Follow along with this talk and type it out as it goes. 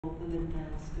of the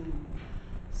Lyndale School.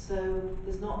 So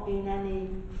there's not been any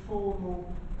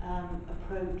formal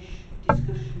approach,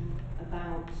 discussion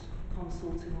about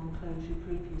consulting on closure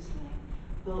previously,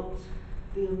 but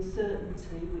the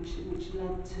uncertainty which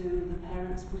led to the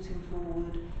parents putting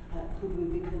forward could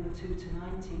we become a 2 to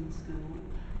 19 school,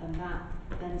 and that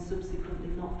then subsequently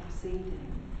not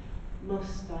proceeding,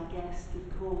 must, I guess,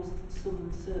 have caused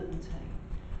some uncertainty.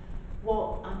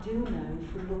 What I do know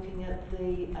from looking at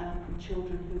the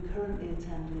children who currently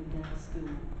attend Lyndale School,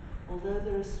 although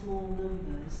there are small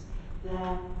numbers, there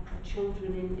are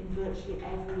children in virtually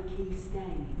every key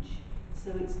stage.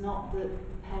 So it's not that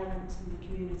parents and the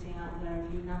community out there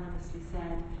have unanimously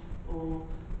said, or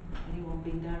anyone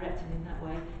being directed in that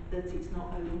way, that it's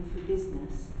not open for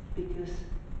business, because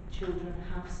children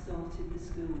have started the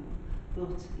school,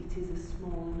 but it is a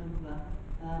smaller number.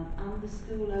 And the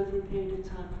school over a period of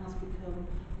time has become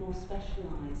more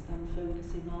specialised and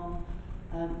focusing on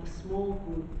a small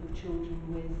group of children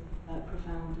with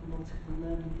profound and multiple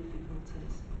learning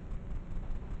difficulties.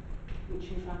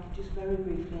 Which, if I could just very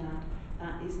briefly add,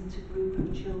 that isn't a group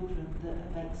of children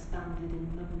that have expanded in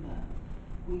number.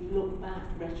 We've looked back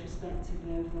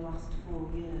retrospectively over the last 4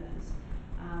 years,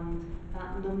 and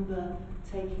that number,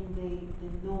 taking the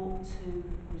nought to,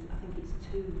 I think it's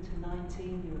 2 to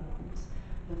 19-year-olds,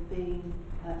 have been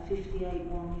 58 1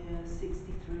 year,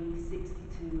 63,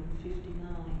 62 and 59.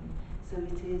 So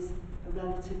it is a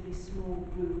relatively small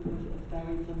group of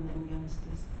very vulnerable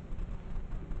youngsters.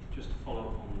 Just to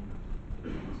follow up on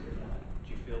the points of that,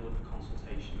 do you feel that the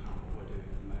consultation and what we're doing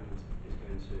at the moment is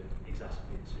going to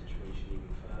exacerbate the situation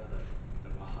even further,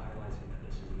 that we're highlighting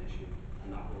that this is an issue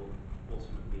and that will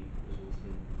ultimately result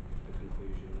in the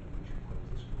conclusion that we should close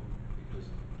the school?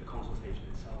 Because the consultation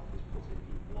itself is putting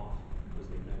people off because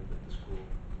they know that the school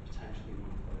potentially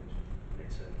might close.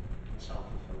 It's a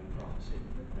self-fulfilling prophecy.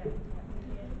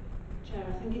 Chair,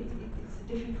 I think it's a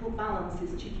difficult balance,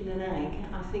 it's chicken and egg.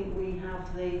 I think we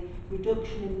have the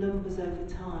reduction in numbers over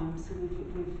time, so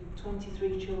we've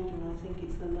 23 children. I think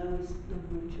it's the lowest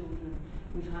number of children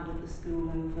we've had at the school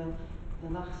over the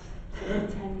last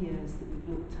 10 years that we've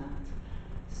looked at.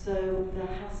 So there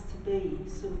has to be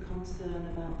some concern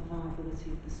about the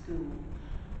viability of the school.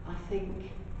 I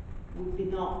think we'd be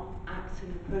not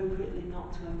acting appropriately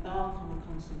not to embark on a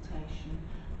consultation,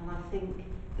 and I think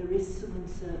there is some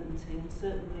uncertainty, and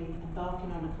certainly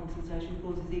embarking on a consultation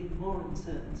causes even more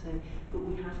uncertainty, but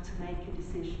we have to make a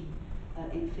decision,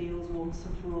 it feels, once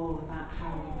and for all about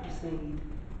how we proceed.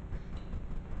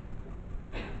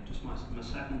 Just my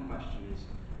second question is,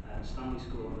 Stanley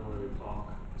School and Ellery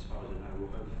Park, as far as I know,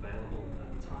 were both available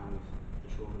at the time of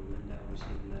the children of Lyndale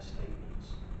receiving their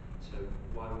statements. So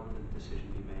why would the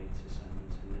decision be made to send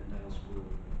them to Lyndale School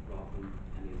rather than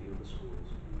any of the other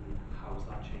schools? And how has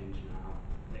that changed now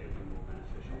that it would be more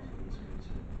beneficial for them to go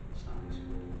to Stanley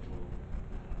School or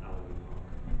Ellery Park?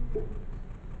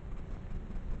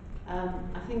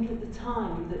 I think at the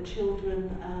time that children,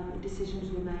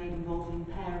 decisions were made involving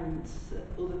parents,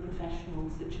 other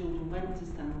professionals, that children went to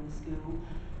Stanley School,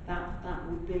 that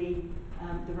would be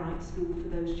the right school for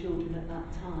those children at that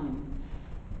time.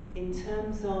 In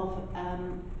terms of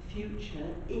future,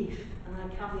 if, and I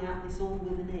caveat this all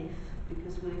with an if,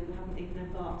 because we haven't even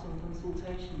embarked on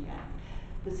consultation yet,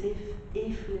 but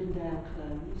if Lyndale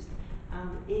closed,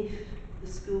 and if the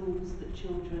schools that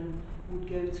children would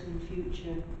go to in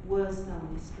future were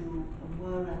Stanley School and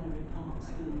were Ellery Park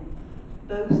School,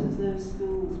 both of those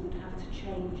schools would have to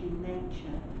change in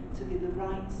nature to be the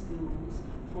right schools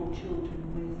for children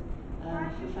with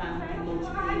profound and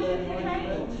multiple learning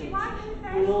difficulties.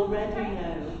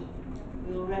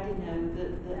 We already know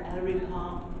that Ellery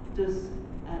Park does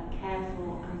care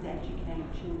for and educate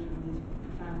children with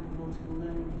profound and multiple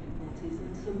learning difficulties,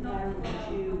 and some parents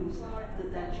choose that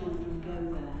their children go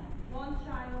there. One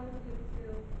child with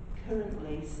two.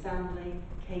 Currently, Stanley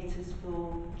caters for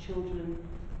children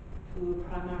who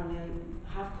primarily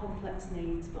have complex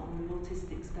needs but on the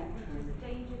autistic spectrum. Which is a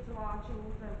danger to our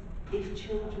children. If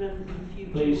children in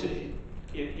future... Please,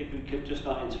 if we could just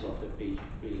not interrupt, I'd be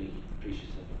really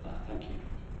appreciative of that. Thank you.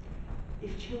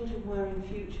 If children were in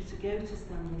future to go to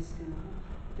Stanley School,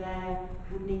 there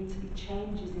would need to be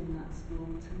changes in that school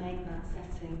to make that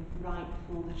setting right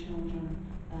for the children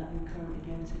who currently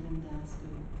go to Lyndale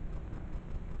School.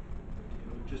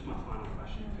 Just my final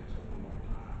question picks up on what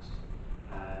was asked.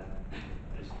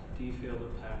 Do you feel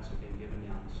that parents have been given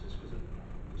the answers? Because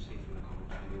you see from the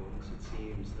comments from the audience, it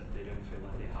seems that they don't feel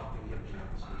like they have been given the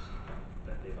answers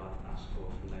that they've asked for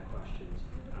from their questions.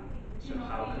 And so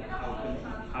how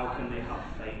can they have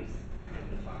faith in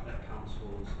the fact that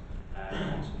council's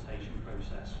consultation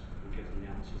process will give them the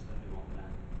answers that they want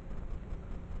then?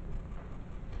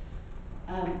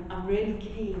 I'm really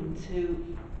keen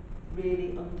to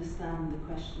really understand the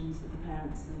questions that the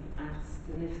parents have asked,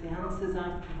 and if the answers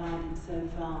I've provided so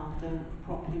far don't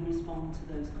properly respond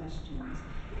to those questions,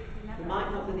 they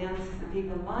might not be the answers that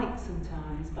people like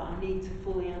sometimes, but I need to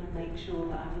fully make sure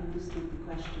that I've understood the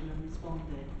question and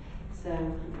responded. So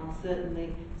I'll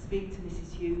certainly speak to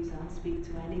Mrs Hughes and speak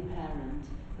to any parent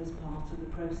as part of the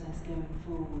process going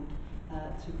forward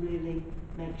to really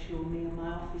make sure me and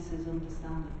my officers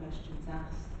understand the questions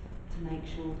asked, to make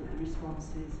sure that the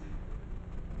responses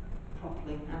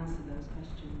properly answer those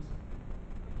questions.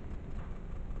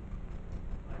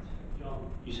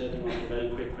 John, you said you wanted a very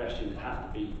quick question. It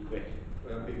have to be quick.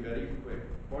 Well, be very quick.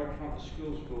 Why can't the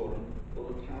schools forum or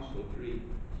the council agree to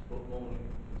put more money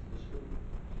into the school?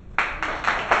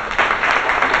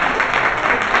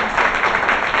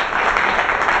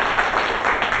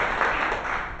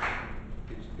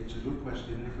 It's a good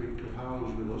question. If Hal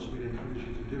was with us, we'd encourage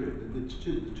you to do it. There's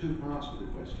two parts to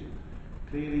the question.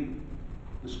 Clearly,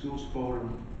 the schools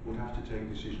forum would have to take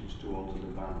decisions to alter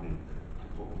the banding to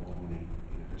put more money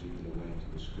in a particular way into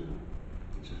the school.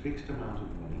 It's a fixed amount of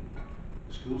money.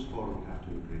 The schools forum would have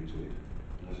to agree to it.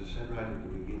 And as I said right at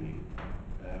the beginning,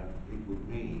 it would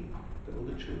mean that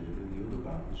other children in the other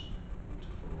bands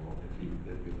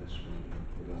there'd be less money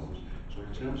for those. So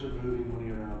in terms of moving money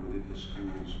around within the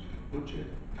school's budget,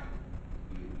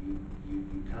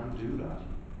 you can do that.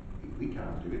 We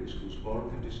can't do it. The schools forum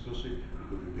can discuss it. We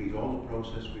could repeat all the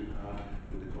process we've had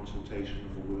with the consultation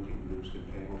of the working groups that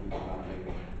came up with the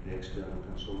banding, the external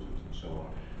consultants and so on.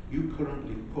 You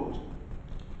currently put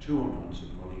two amounts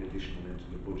of money additional into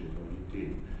the budget, or you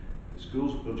did. The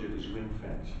school's budget is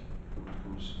ring-fenced from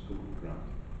government grant.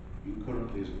 You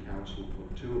currently, as a council,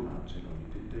 put two amounts in, or you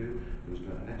did do. There was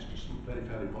an extra,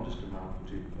 fairly modest amount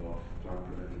put in for plant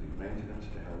preventative maintenance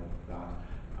to help that,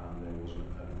 and there was an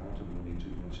amount of money,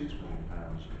 £2.6 million,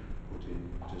 put in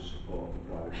to support the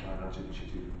private finance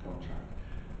initiative contract.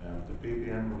 The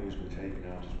PPM money has been taken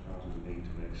out as part of the need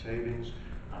to make savings,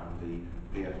 and the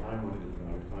PFI money, the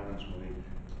private finance money,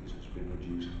 has been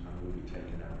reduced and will be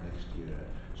taken out next year.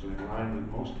 So in line with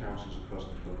most councils across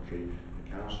the country, the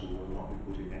council will not be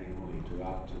putting any money to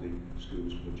add to the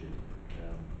school's budget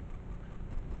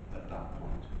at that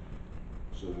point.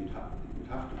 So it would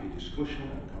have to be discussion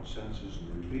and consensus and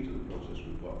a repeat of the process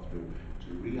we've got through to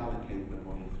reallocate the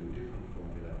money through different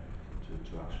formula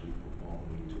to actually put more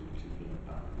money into a particular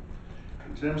band.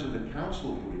 In terms of the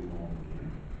council putting more money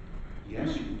in,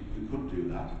 yes, you could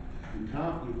do that. You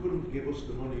couldn't give us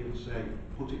the money and say,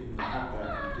 put it in the hopper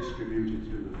and distribute it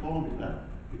through the formula,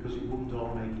 because it wouldn't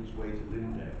all make its way to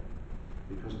Lyndale,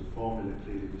 because the formula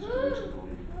clearly distributes the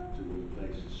money to other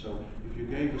places. So if you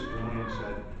gave us the money and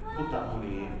said, put that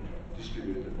money in,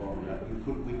 distribute the formula, we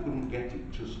couldn't get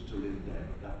it just to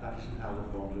Lyndale. That isn't how the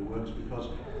formula works,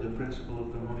 because the principle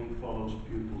of the money follows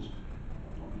pupils,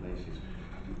 not places.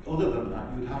 Other than that,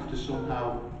 you'd have to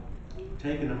somehow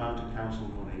take an amount of council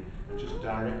money and just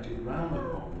direct it round the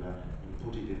formula and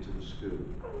put it into the school.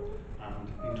 And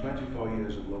in 24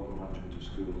 years of local management of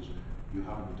schools, you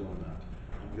haven't done that.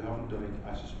 And you haven't done it,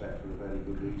 I suspect, for a very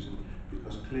good reason,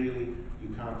 because clearly you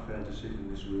can't fail to sit in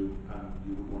this room and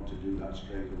you would want to do that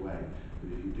straight away.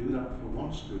 But if you do that for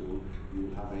one school, you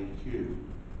will have a queue.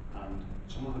 And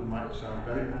some of them might sound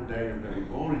very mundane and very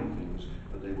boring things,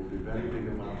 but they will be very big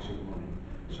amounts of money.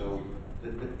 So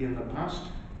in the past,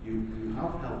 you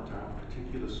have helped out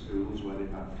particular schools where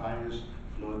they've had fires,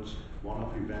 floods,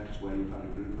 one-off events where you've had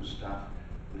a group of staff,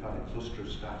 they've had a cluster of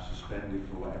staff suspended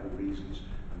for whatever reasons,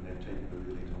 and they've taken a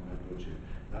real hit on their budget.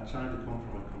 That's either come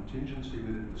from a contingency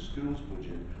within the school's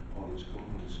budget, or it's come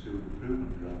from the school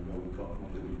improvement grant where we've got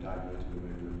money that we've diverted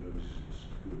away from the purposes of the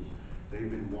school.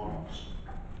 They've been one-offs.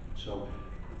 So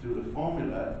through the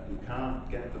formula, you can't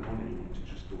get the money into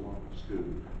just the one school.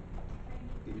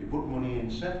 If you put money in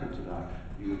separate to that,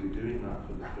 you would be doing that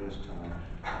for the first time.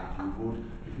 And you would,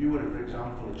 if you were, for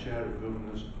example, a chair of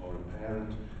governors or a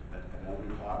parent at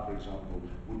Elbury Park, for example,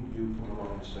 wouldn't you come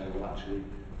along and say, well, actually,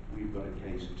 we've got a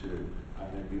case too?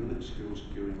 And there'd be other schools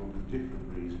queuing up for different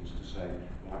reasons to say,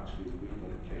 well, actually, we've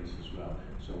got a case as well.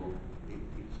 So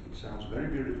it sounds very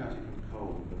bureaucratic and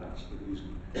cold, but that's the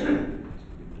reason it's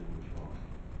been done before.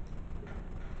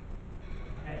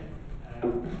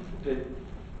 Okay.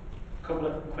 A couple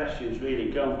of questions really,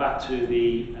 going back to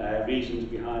the reasons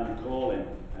behind the calling,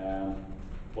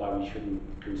 why we shouldn't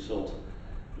consult.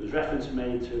 There was reference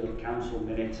made to a council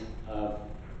minute of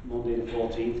Monday the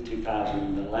 14th,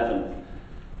 2011,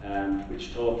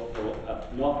 which talked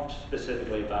not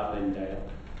specifically about Lyndale,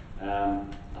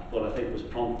 but I think was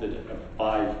prompted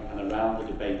by and around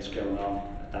the debates going on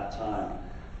at that time.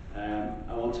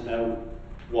 I want to know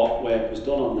what work was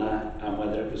done on that and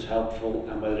whether it was helpful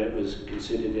and whether it was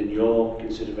considered in your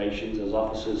considerations as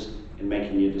officers in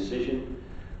making your decision.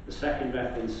 The second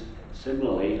reference,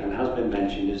 similarly, and has been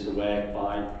mentioned, is the work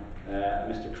by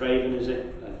Mr. Craven, is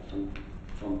it?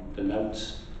 From the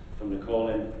notes, from the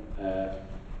call-in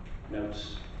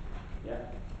notes. Yeah.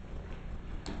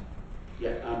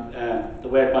 Yeah, the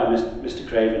work by Mr.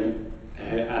 Craven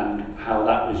and how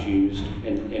that was used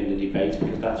in the debate,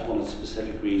 because that's one of the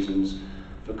specific reasons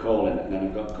for calling, and then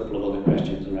I've got a couple of other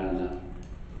questions around that.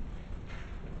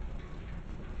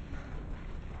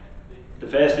 The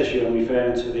first issue, I'm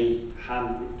referring to the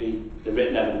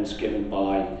written evidence given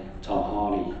by Tom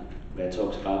Harney, where it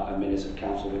talks about a minute of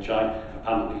council, which I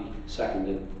apparently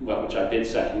seconded, well, which I did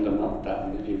second, and not that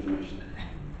with the information.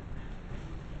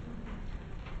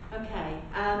 Okay,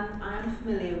 I am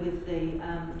familiar with the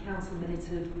council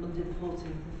minute of Monday the 14th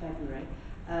of February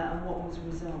and what was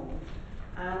resolved.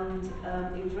 And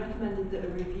it was recommended that a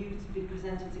review to be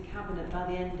presented to Cabinet by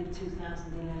the end of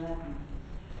 2011.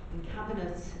 And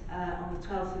Cabinet on the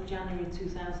 12th of January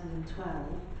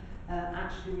 2012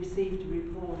 actually received a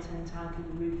report entitled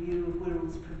A Review of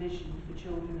Wirral's Provision for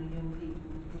Children and Young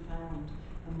People with Profound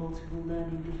and Multiple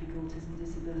Learning Difficulties and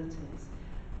Disabilities.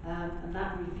 And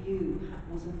that review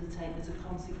was undertaken as a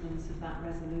consequence of that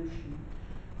resolution.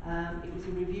 It was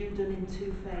a review done in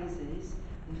two phases.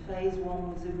 And phase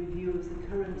one was a review of the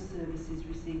current services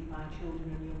received by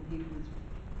children and young people with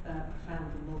profound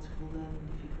and multiple learning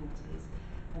difficulties.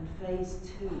 And phase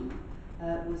two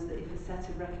was that if a set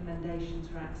of recommendations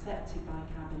were accepted by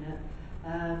Cabinet,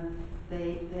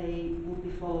 they would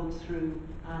be followed through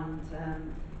and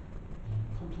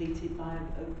completed by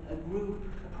a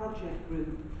project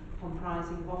group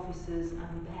comprising of officers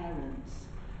and parents.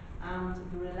 And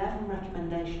there were 11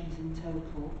 recommendations in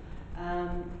total,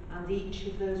 and each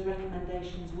of those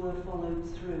recommendations were followed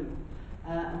through,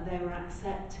 and they were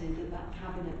accepted at that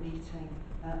Cabinet meeting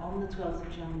on the 12th of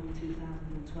January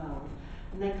 2012.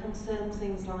 And they concern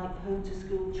things like home to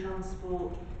school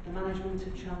transport, the management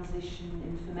of transition,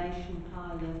 information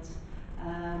pilot,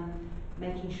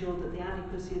 making sure that the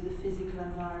adequacy of the physical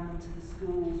environment of the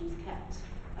schools was kept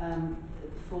at the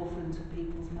forefront of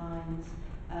people's minds,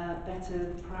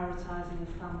 better prioritising of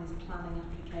families' planning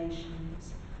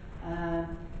applications,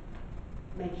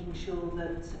 making sure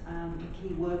that the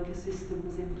key worker system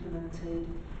was implemented,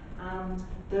 and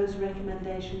those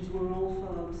recommendations were all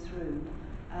followed through.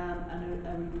 And a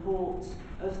report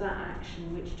of that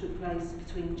action, which took place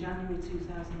between January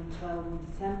 2012 and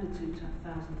December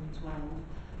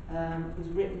 2012, was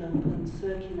written up and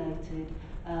circulated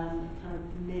kind of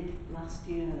mid last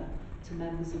year to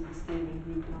members of the steering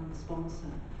group and the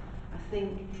sponsor. I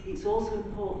think it's also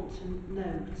important to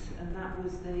note, and that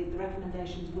was the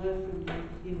recommendations were from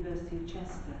the University of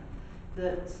Chester,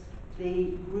 that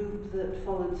the group that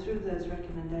followed through those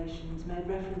recommendations made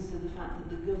reference to the fact that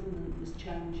the government was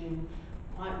changing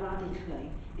quite radically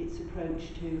its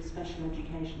approach to special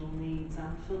educational needs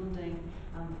and funding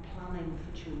and planning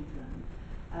for children.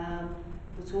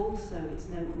 But also it's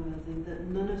noteworthy that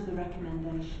none of the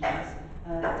recommendations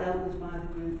dealt with by the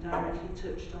group directly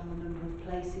touched on the number of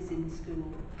places in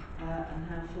school and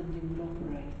how funding would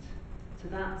operate. So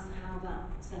that's how that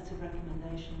set of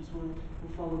recommendations were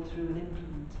followed through and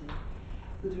implemented.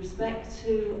 With respect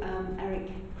to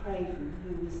Eric Craven,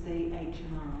 who was the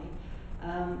HMI,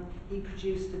 he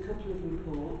produced a couple of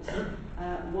reports.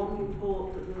 One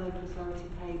report that the local authority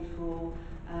paid for,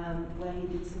 where he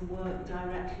did some work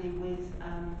directly with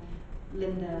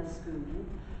Lyndale School,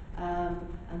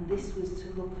 and this was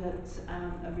to look at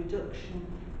a reduction,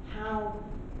 how,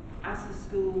 as the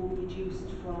school reduced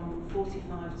from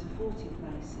 45 to 40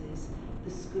 places,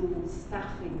 the school's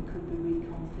staffing could be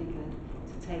reconfigured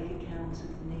to take account of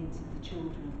the needs of the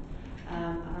children.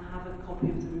 And I have a copy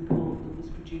of the report that was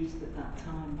produced at that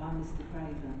time by Mr.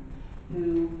 Craven,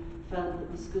 who felt that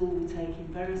the school were taking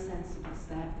very sensible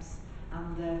steps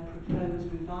and their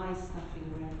proposed revised staffing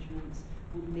arrangements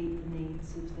would meet the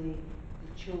needs of the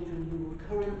children who were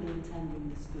currently attending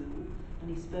the school. And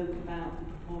he spoke about the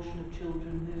proportion of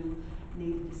children who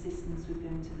needed assistance with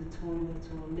going to the toilet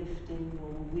or lifting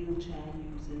or wheelchair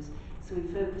users. So he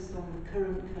focused on the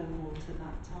current cohort at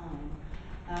that time,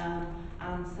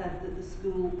 and said that the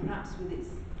school, perhaps with its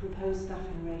proposed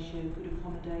staffing ratio, could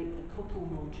accommodate a couple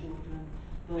more children,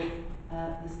 but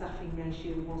the staffing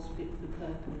ratio was fit for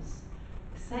purpose.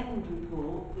 The second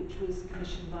report, which was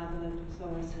commissioned by the local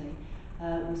authority,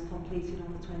 was completed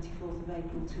on the 24th of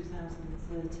April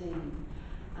 2013.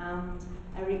 And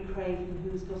Eric Craven,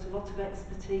 who's got a lot of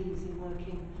expertise in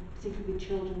working particularly with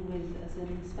children with, as an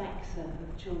inspector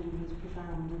of children with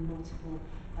profound and multiple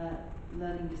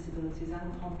learning disabilities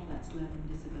and complex learning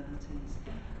disabilities,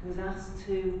 was asked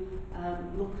to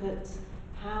look at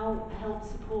how health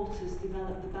supporters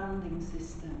develop the banding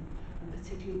system, and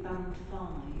particularly band 5,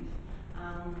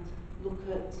 and look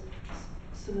at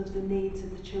some of the needs of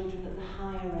the children at the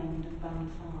higher end of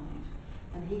band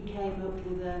 5. And he came up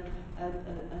with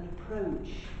an approach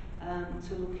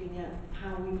to looking at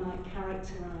how we might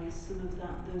characterise some of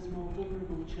those more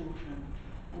vulnerable children.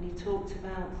 And he talked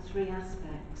about 3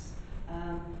 aspects.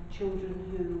 Children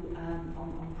who,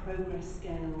 on progress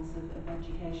scales of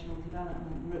educational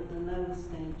development, were at the lower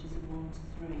stages of 1 to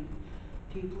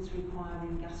 3. Pupils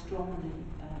requiring gastrostomy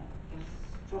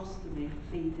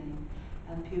feeding,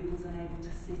 and pupils unable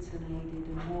to sit unaided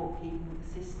and walk even with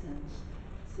assistance.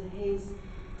 So his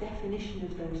definition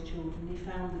of those children, he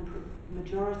found the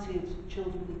majority of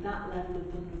children with that level of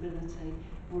vulnerability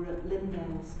were at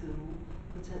Lyndale School,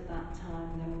 but at that time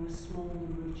there were a small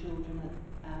number of children at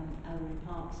Ellery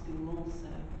Park School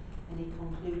also, and he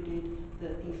concluded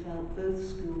that he felt both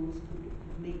schools could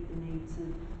meet the needs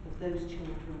of those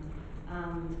children,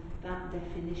 and that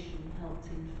definition helped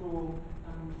inform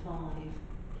band 5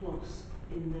 plus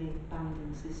in the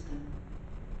banding system.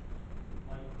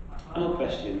 My final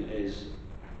question is,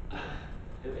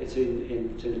 it's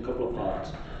in a couple of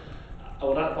parts. I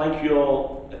would like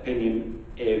your opinion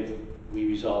if we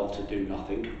resolve to do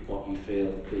nothing, what you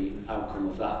feel the outcome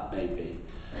of that may be.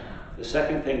 The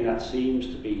second thing that seems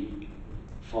to be,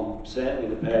 from certainly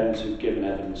the parents who've given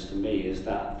evidence to me, is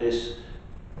that this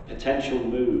potential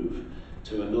move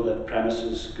to another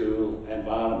premises, school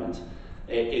environment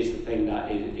is the thing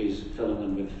that is filling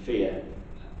them with fear.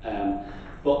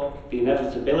 But the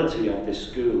inevitability of this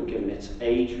school, given its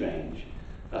age range,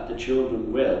 that the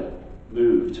children will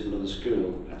move to another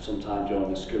school at some time during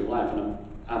their school life. And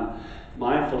I'm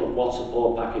mindful of what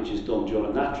support package is done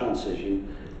during that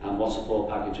transition, and what support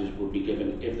packages would be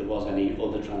given if there was any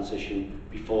other transition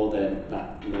before then,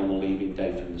 that normal leaving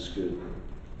date from the school.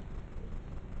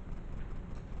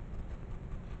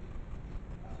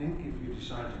 I think if you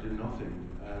decide to do nothing,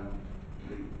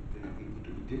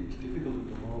 it's difficult at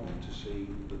the moment to see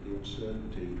that the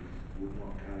uncertainty would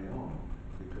not carry on,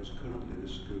 because currently the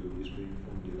school is being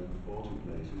funded on 40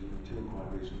 places, and until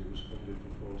quite recently was funded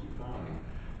for 45.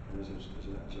 And as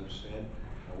I've said,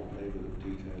 I won't labour the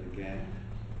detail again,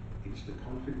 it's the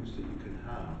confidence that you can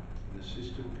have in a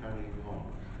system carrying on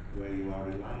where you are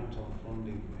reliant on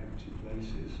funding empty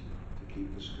places to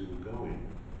keep the school going,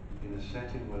 in a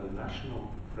setting where the national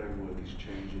framework is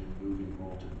changing, moving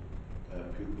more to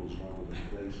pupils rather than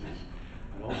places,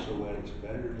 and also where it's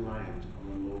very reliant on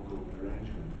a local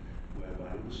arrangement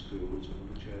whereby the schools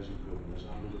and the chairs of governors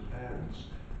and the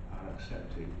parents are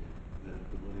accepting that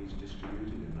the money is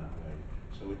distributed in that way.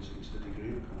 So it's the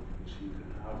degree of confidence you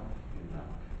can have in that.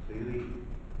 Clearly,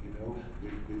 you know,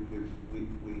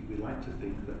 we like to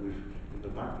think that we've, in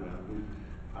the background,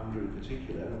 Andrew in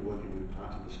particular, and working with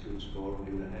part of the schools forum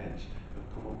and the other heads, have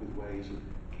come up with ways of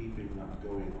keeping that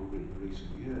going over in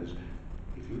recent years.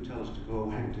 If you tell us to go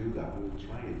away and do that, we'll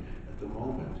try it. At the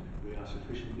moment, we are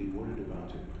sufficiently worried about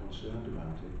it, concerned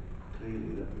about it,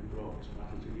 clearly, that we brought this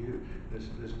matter to you. There's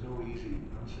no easy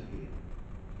answer here.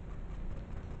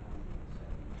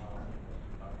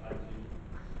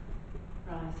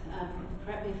 Right,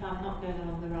 correct me if I'm not going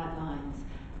along the right lines.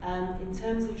 In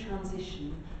terms of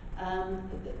transition,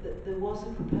 there was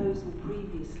a proposal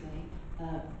previously,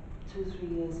 2 or 3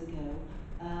 years ago,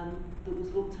 that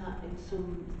was looked at in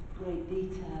some great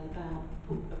detail about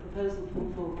a proposal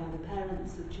put forward by the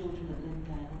parents of children at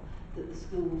Lyndale that the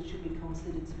school should be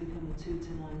considered to become a 2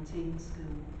 to 19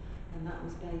 school, and that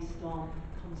was based on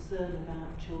concern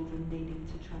about children needing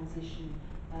to transition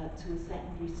to a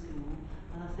secondary school.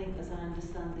 And I think, as I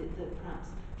understand it, that perhaps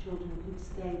children could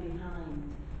stay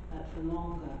behind for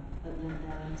longer at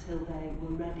Lyndale until they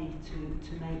were ready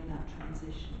to make that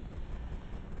transition.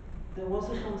 There was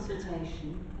a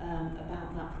consultation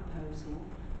about that proposal,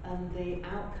 and the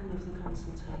outcome of the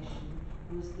consultation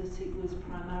was that it was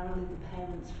primarily the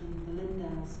parents from the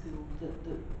Lyndale School that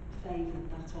favoured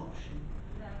that option.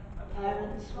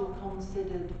 Parents were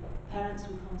consulted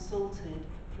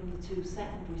from the 2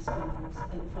 secondary schools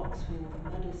at Foxfield and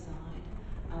Meadowside,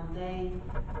 and they,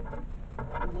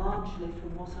 largely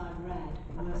from what I've read,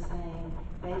 were saying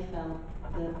they felt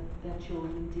that their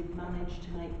children did manage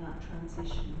to make that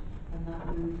transition, and that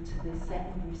move to the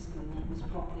secondary school was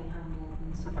properly handled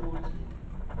and supported.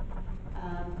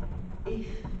 If,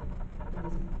 and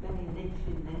there's many an if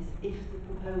in this, if the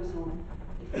proposal,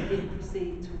 if we did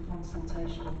proceed to a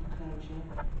consultation on closure,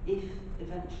 if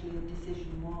eventually a decision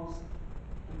was,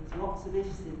 and there's lots of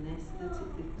ifs in this, that the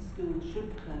school should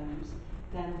close,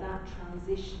 then that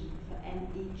transition for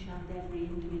each and every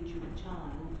individual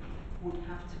child would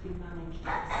have to be managed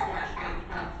exceptionally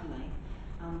carefully,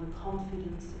 and the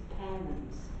confidence of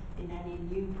parents in any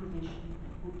new provision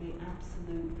would be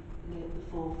absolutely at the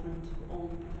forefront of all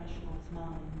the professionals'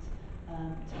 minds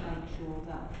to make sure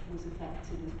that was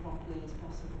effected as properly as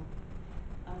possible.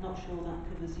 I'm not sure that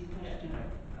covers your question.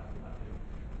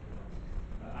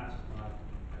 That answers my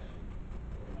question.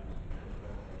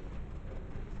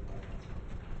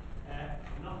 I've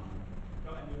not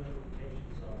got any other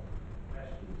indications of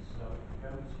questions, so I'm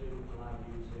going to allow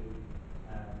you to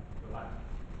go back to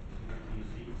your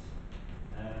seats.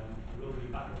 We'll be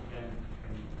back again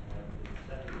in the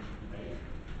second debate.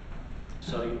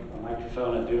 Sorry, my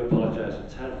microphone, I do apologise,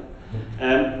 it's terrible.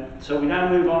 So we now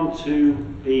move on to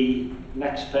the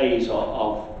next phase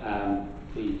of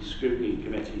the scrutiny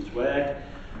committee's work,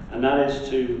 and that is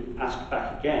to ask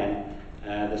back again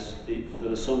for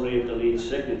the summary of the lead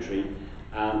signatory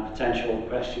and potential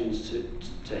questions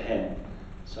to him.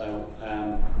 So,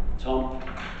 Tom?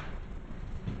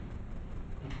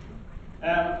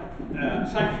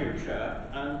 Thank you, Chair.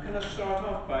 And can I start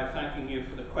off by thanking you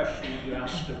for the question that you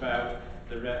asked about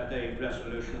the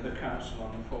resolution of the Council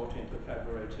on the 14th of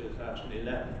February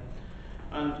 2011.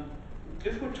 And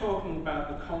if we're talking about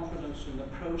the confidence in the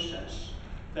process,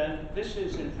 then this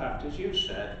is, in fact, as you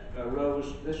said,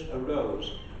 this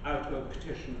arose out of a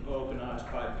petition organised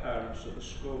by parents of the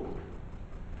school.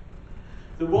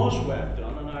 There was work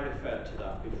done, and I referred to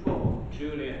that before.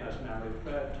 Julia has now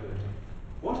referred to it.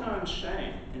 What I'm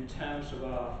saying in terms of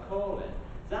our calling,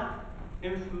 that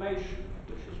information,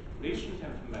 which is recent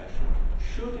information,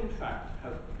 should in fact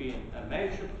have been a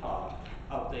major part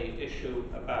of the issue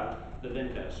about the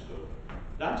Lyndale School.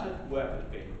 That work has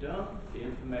been done, the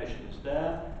information is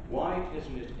there. Why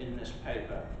isn't it in this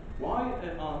paper? Why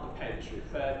aren't the papers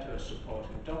referred to as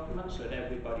supporting documents so that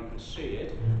everybody can see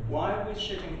it? Why are we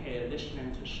sitting here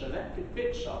listening to selected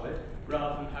bits of it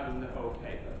rather than having the whole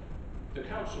paper? The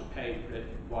council paid for it,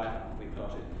 why haven't we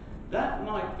got it? That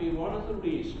might be one of the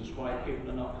reasons why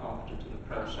people are not confident in the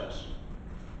process.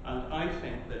 And I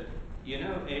think that, you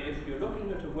know, if you're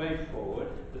looking at a way forward,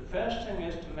 the first thing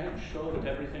is to make sure that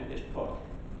everything is put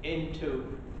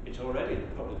into, it's already the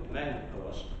public domain, of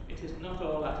course. It is not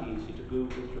all that easy to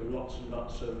Google through lots and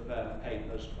lots of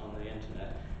papers on the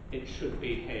internet. It should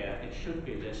be here, it should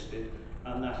be listed,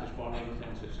 and that is one of the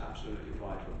things that's absolutely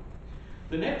vital.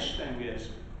 The next thing is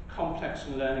complex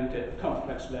learning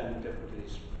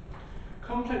difficulties.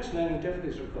 Complex learning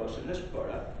difficulties, of course, in this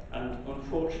borough, and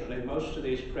unfortunately most of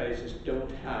these phrases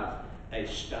don't have a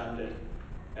standard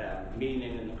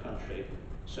meaning in the country.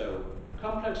 So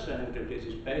complex learning difficulties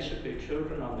is basically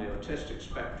children on the autistic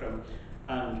spectrum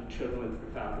and children with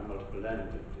profound and multiple learning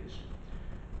difficulties.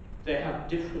 They have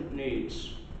different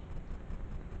needs.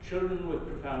 Children with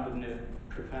profound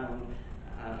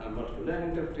and multiple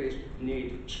learning difficulties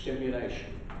need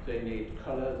stimulation. They need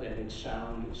colour, they need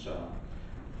sound, and so on.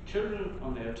 Children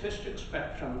on the autistic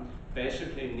spectrum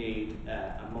basically need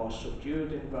a more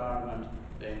subdued environment.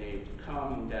 They need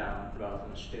calming down rather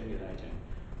than stimulating.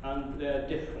 And they're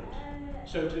different.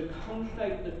 So to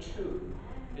conflate the two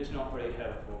is not very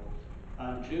helpful.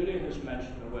 And Julia has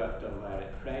mentioned the work done by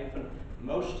Eric Craven.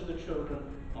 Most of the children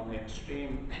on the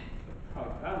extreme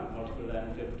profound multiple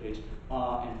learning difficulties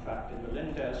are in fact in the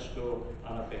Lyndale School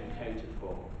and are being catered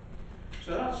for.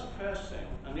 So that's the first thing.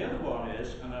 And the other one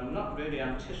is, and I'm not really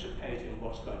anticipating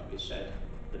what's going to be said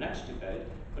the next debate,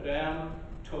 but I am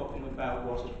talking about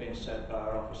what has been said by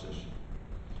our officers.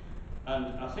 And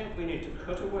I think we need to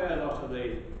cut away a lot of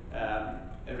the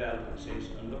irrelevancies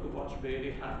and look at what's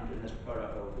really happened in this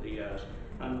borough over the years.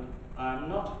 And I'm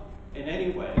not in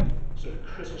any way sort of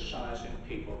criticising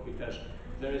people, because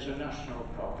there is a national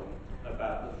problem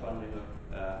about the funding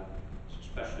of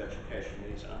special education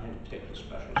needs, and in particular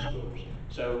special schools.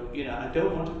 So, you know, I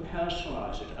don't want to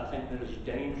personalise it. I think there is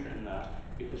danger in that,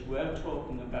 because we're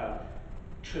talking about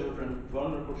children,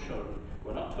 vulnerable children.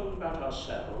 We're not talking about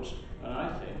ourselves, and I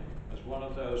think, as one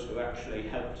of those who actually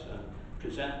helped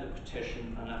present the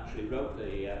petition and actually wrote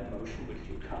the motion, which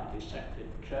you kindly seconded,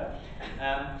 Chair,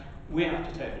 we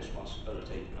have to take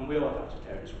responsibility, and we all have to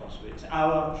take responsibility. It's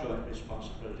our joint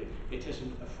responsibility. It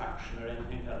isn't a faction or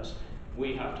anything else.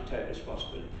 We have to take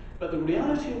responsibility. But the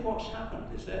reality of what's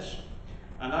happened is this,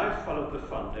 and I've followed the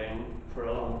funding for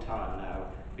a long time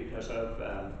now, because I've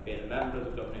been a member of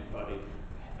the governing body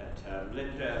at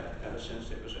Lyndale ever since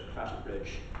it was at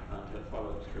Clatterbridge, and have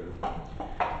followed through.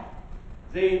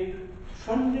 The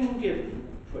funding given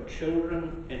for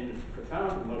children in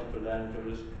profound and multiple learning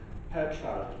difficulties per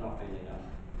child has not been enough.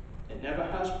 It never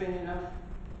has been enough,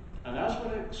 and as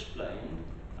was explained,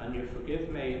 and you forgive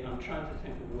me, I'm trying to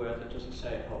think of a word that doesn't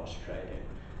say horse trading.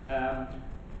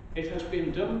 It has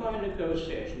been done by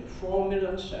negotiation. The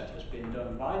formula set has been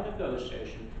done by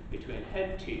negotiation between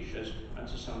head teachers and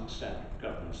to some extent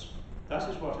governors. That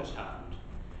is what has happened.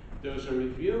 There was a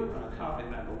review, and I can't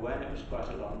remember when, it was quite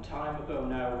a long time ago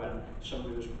now, when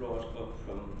somebody was brought up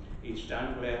from East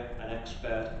Anglia, an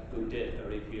expert who did a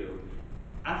review.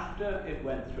 After it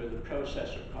went through the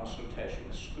process of consultation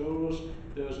with schools,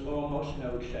 there was almost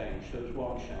no change. There was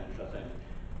one change, I think.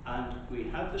 And we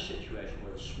had the situation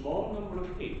where a small number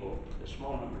of people, a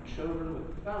small number of children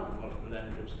with profound multiple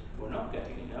injuries, were not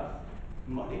getting enough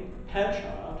money per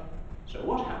child. So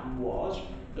what happened was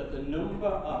that the number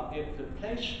of, if the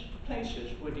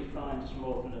places were defined as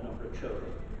more than the number of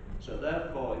children, so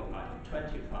therefore you might have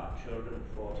 25 children,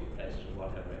 40 places or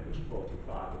whatever, it was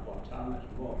 45 at one time, there's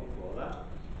more before that.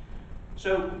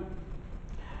 So,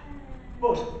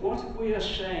 but what we are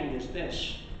saying is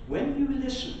this: when you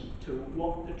listen to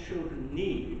what the children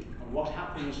need and what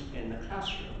happens in the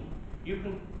classroom, you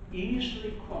can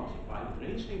easily quantify, you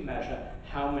can easily measure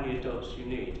how many adults you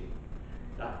need.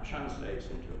 That translates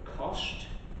into a cost,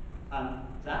 and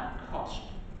that cost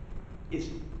is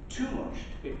too much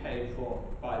to be paid for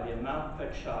by the amount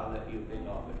per child that you've been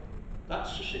offered.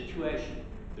 That's the situation.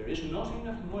 There is not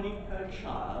enough money per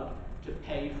child to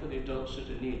pay for the adults that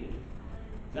are needed.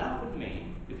 That would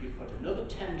mean if you put another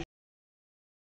 10